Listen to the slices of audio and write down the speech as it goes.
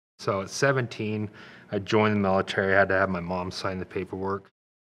So at 17, I joined the military. I had to have my mom sign the paperwork.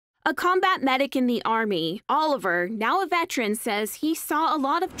 A combat medic in the Army, Oliver, now a veteran, says he saw a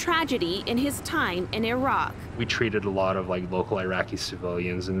lot of tragedy in his time in Iraq. We treated a lot of local Iraqi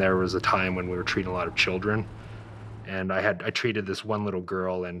civilians, and there was a time when we were treating a lot of children. And I treated this one little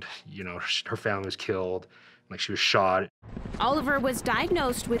girl, and her family was killed, she was shot. Oliver was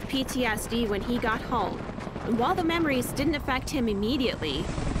diagnosed with PTSD when he got home, and while the memories didn't affect him immediately,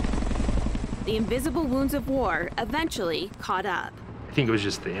 the invisible wounds of war eventually caught up. I think it was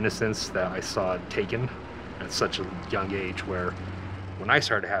just the innocence that I saw taken at such a young age, where when I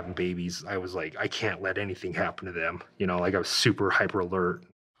started having babies, I was like, I can't let anything happen to them. I was super hyper alert.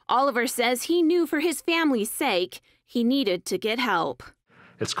 Oliver says he knew for his family's sake, he needed to get help.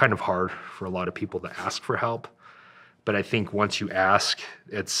 It's kind of hard for a lot of people to ask for help, but I think once you ask,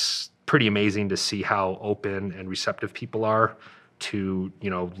 it's pretty amazing to see how open and receptive people are to,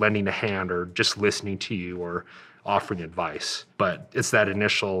 lending a hand or just listening to you or offering advice. But it's that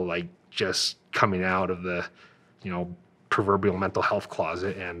initial, just coming out of the, proverbial mental health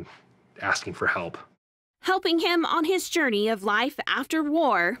closet and asking for help. Helping him on his journey of life after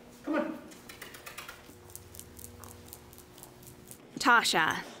war, Come on.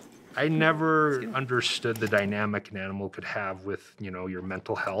 Tasha. I never understood the dynamic an animal could have with, your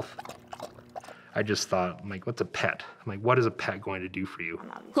mental health. I just thought, what's a pet? What is a pet going to do for you?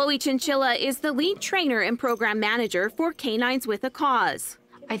 Chloe Chinchilla is the lead trainer and program manager for Canines with a Cause.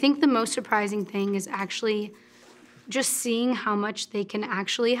 I think the most surprising thing is actually just seeing how much they can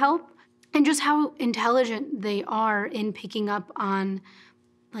actually help and just how intelligent they are in picking up on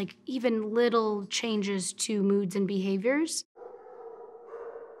even little changes to moods and behaviors.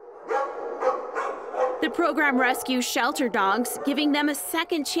 The program rescues shelter dogs, giving them a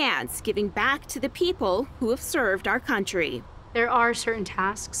second chance, giving back to the people who have served our country. There are certain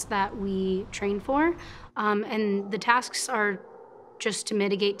tasks that we train for, and the tasks are just to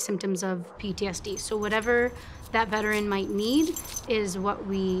mitigate symptoms of PTSD. So whatever that veteran might need is what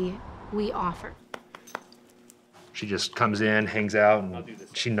we offer. She just comes in, hangs out, and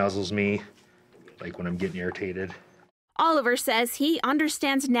she nuzzles me, when I'm getting irritated. Oliver says he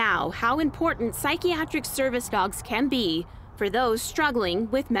understands now how important psychiatric service dogs can be for those struggling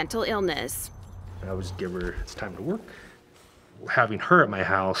with mental illness. I always give her, it's time to work. Having her at my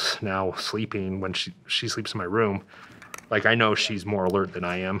house now, sleeping when she sleeps in my room, I know she's more alert than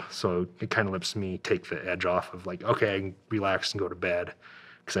I am, so it kind of lets me take the edge off of okay, I can relax and go to bed,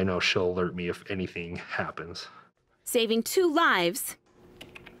 because I know she'll alert me if anything happens. Saving 2 lives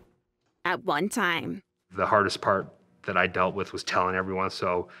at one time. The hardest part that I dealt with was telling everyone.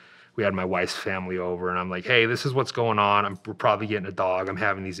 So we had my wife's family over, and I'm like, hey, this is what's going on. We're probably getting a dog. I'm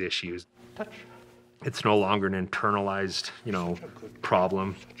having these issues. Touch. It's no longer an internalized,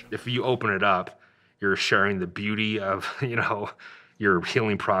 problem. If you open it up, you're sharing the beauty of, your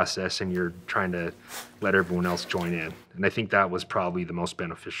healing process, and you're trying to let everyone else join in. And I think that was probably the most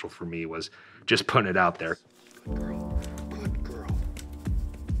beneficial for me, was just putting it out there. Good girl.